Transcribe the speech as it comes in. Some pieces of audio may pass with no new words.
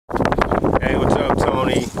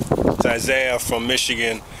Tony. It's Isaiah from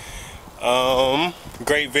Michigan.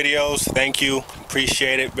 Great videos, thank you,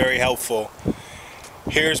 appreciate it, very helpful.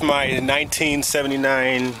 Here's my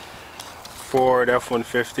 1979 Ford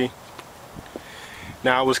F-150.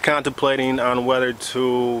 Now I was contemplating on whether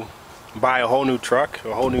to buy a whole new truck,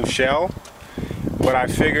 a whole new shell, but I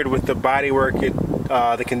figured with the bodywork,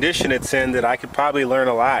 the condition it's in, that I could probably learn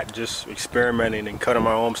a lot just experimenting and cutting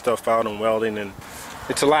my own stuff out and welding. And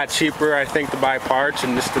it's a lot cheaper, I think, to buy parts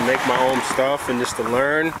and just to make my own stuff and just to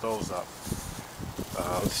learn. Those up.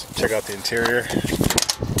 Let's check out the interior.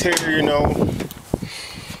 Interior, you know,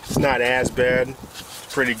 it's not as bad.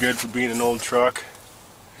 It's pretty good for being an old truck.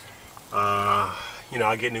 You know,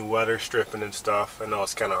 I get new weather stripping and stuff. I know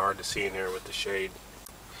it's kind of hard to see in here with the shade,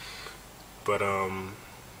 but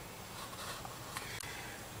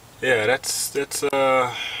yeah, that's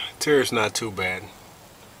interior's not too bad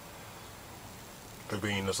for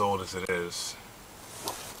being as old as it is.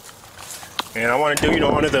 And I want to do, you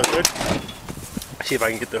know, under the hood. See if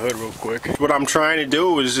I can get the hood real quick. What I'm trying to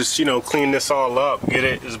do is just, you know, clean this all up, get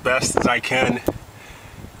it as best as I can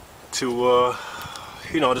to,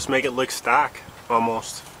 you know, just make it look stock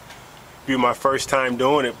almost. Be my first time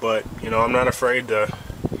doing it, but you know, I'm not afraid to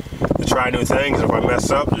try new things. If I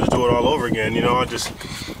mess up, just do it all over again. You know, I just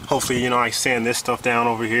hopefully, you know, I sand this stuff down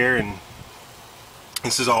over here, and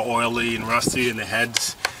this is all oily and rusty, and the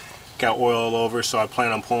heads got oil all over, so I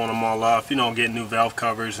plan on pulling them all off. You know, getting new valve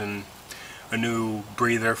covers and a new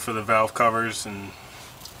breather for the valve covers, and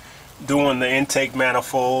doing the intake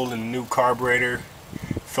manifold and new carburetor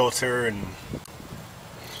filter and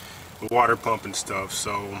water pump and stuff.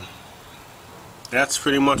 So that's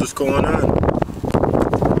pretty much what's going on.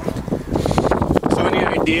 So any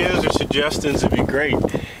ideas or suggestions would be great.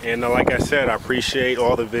 And like I said, I appreciate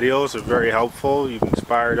all the videos. They're very helpful. You've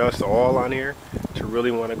inspired us all on here to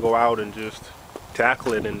really want to go out and just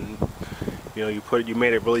tackle it. And you know, you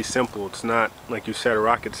made it really simple. It's not, like you said,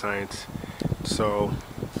 rocket science. So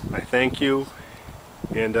I thank you.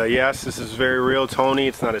 And yes, this is very real, Tony.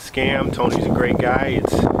 It's not a scam. Tony's a great guy.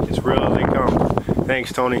 It's real as they come.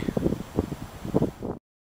 Thanks, Tony.